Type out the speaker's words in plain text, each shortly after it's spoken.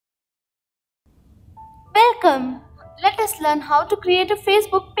Welcome! Let us learn how to create a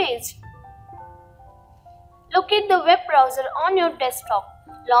Facebook page. Locate the web browser on your desktop.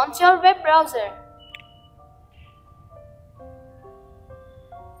 Launch your web browser.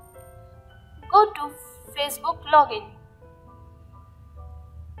 Go to Facebook login.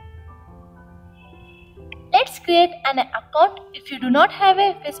 Let's create an account if you do not have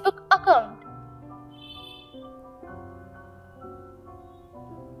a Facebook account.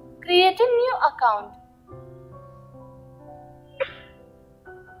 Create a new account.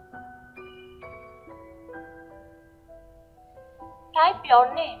 Type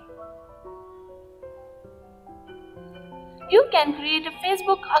your name. You can create a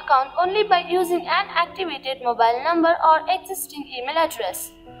Facebook account only by using an activated mobile number or existing email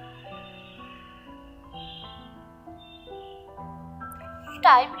address.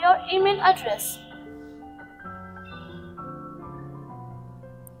 Type your email address.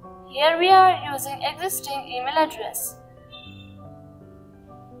 Here we are using existing email address.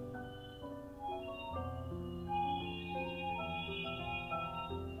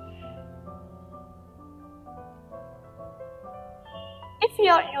 If you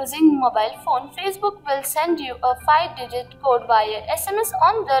are using mobile phone, Facebook will send you a 5-digit code via SMS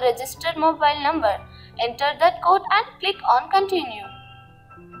on the registered mobile number. Enter that code and click on Continue.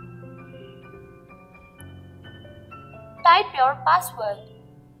 Type your password.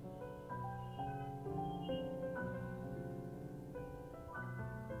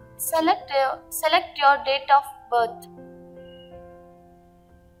 Select your date of birth.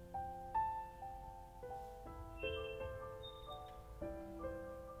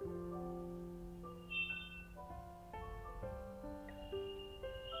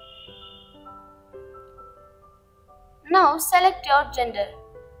 Now select your gender.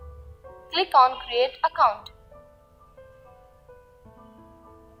 Click on Create Account.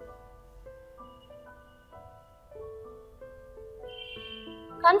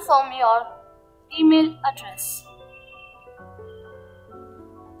 Confirm your email address.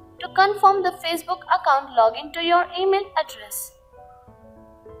 To confirm the Facebook account, log into your email address.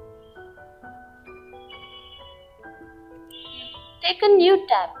 Take a new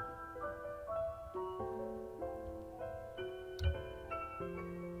tab.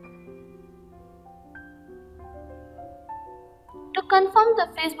 To confirm the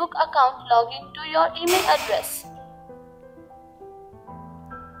Facebook account, log into your email address.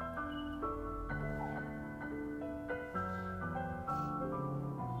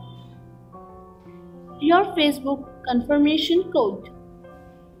 Your Facebook confirmation code.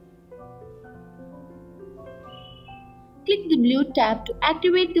 Click the blue tab to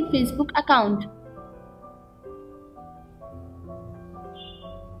activate the Facebook account.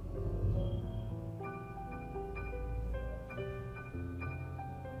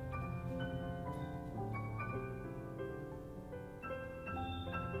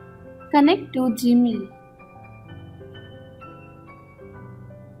 Connect to Gmail.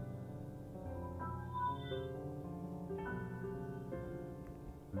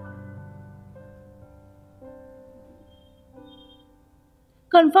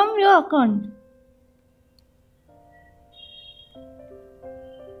 Confirm your account.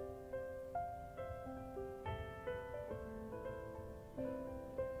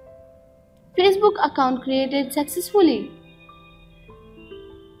 Facebook account created successfully.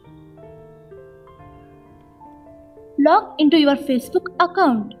 Log into your Facebook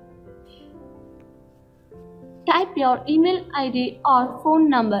account. Type your email ID or phone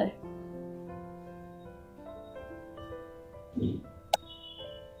number.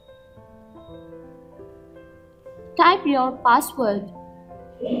 Type your password.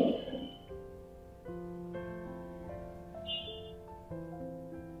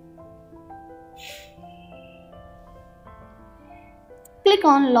 Click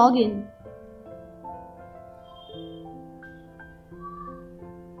on Login.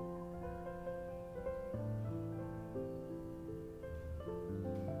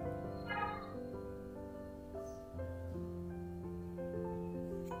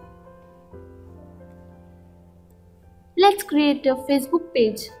 Let's create a Facebook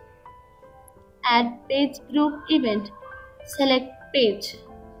page. Add page group event. Select page.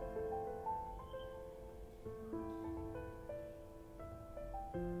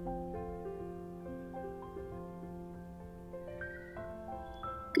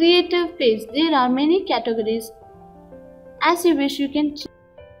 Create a page. There are many categories. As you wish, you can choose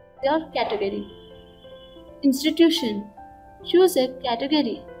your category. Institution. Choose a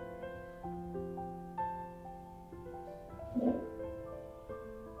category.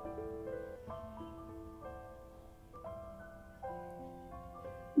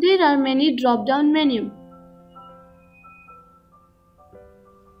 There are many drop-down menus.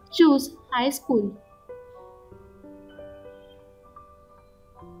 Choose high school.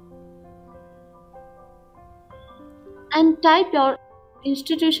 And type your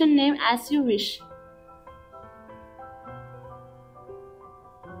institution name as you wish.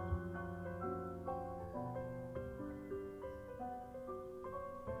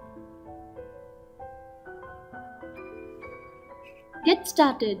 Get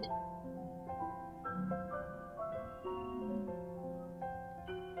started.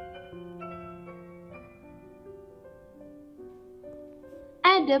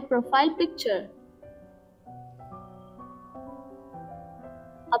 Add a profile picture.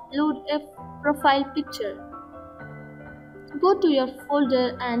 Upload a profile picture. Go to your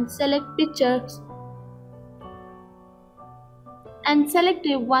folder and select pictures and select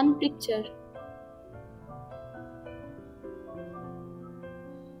a one picture.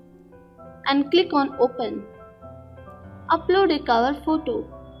 And click on open. Upload a cover photo.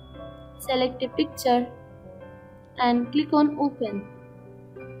 Select a picture and click on open.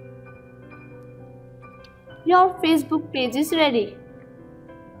 Your Facebook page is ready.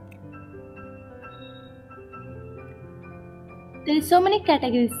 There is so many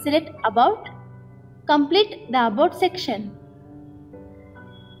categories. Select about. Complete the about section.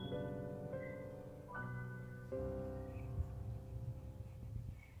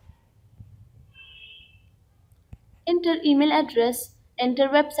 Enter email address. Enter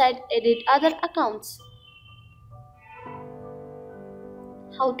website. Edit other accounts.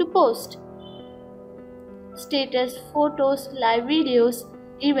 How to post. Status, photos, live videos,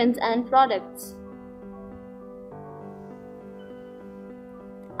 events and products.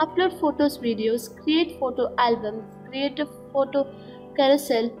 Upload photos, videos, create photo album, create a photo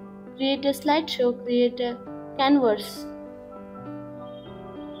carousel, create a slideshow, create a canvas.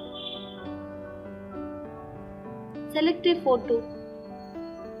 Select a photo.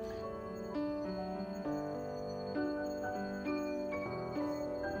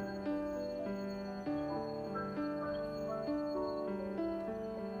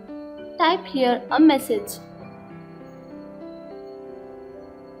 Type here a message.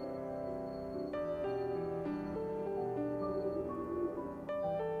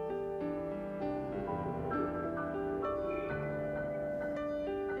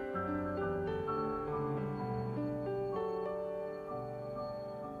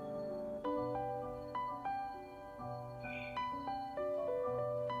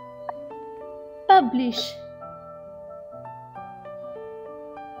 Publish.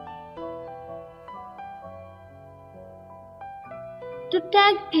 To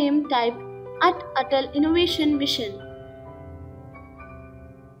tag him, type @Atal Innovation Mission.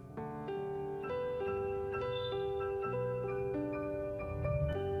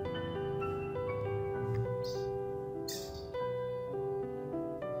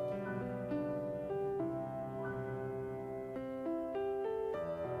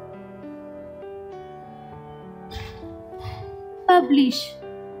 Publish.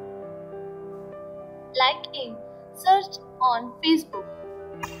 Like him. Search on Facebook.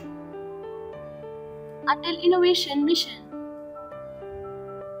 Atal Innovation Mission.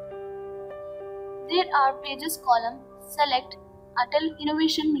 There are pages column. Select Atal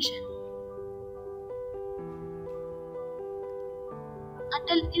Innovation Mission.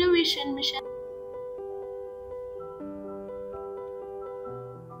 Atal Innovation Mission.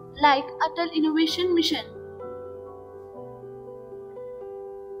 Like Atal Innovation Mission.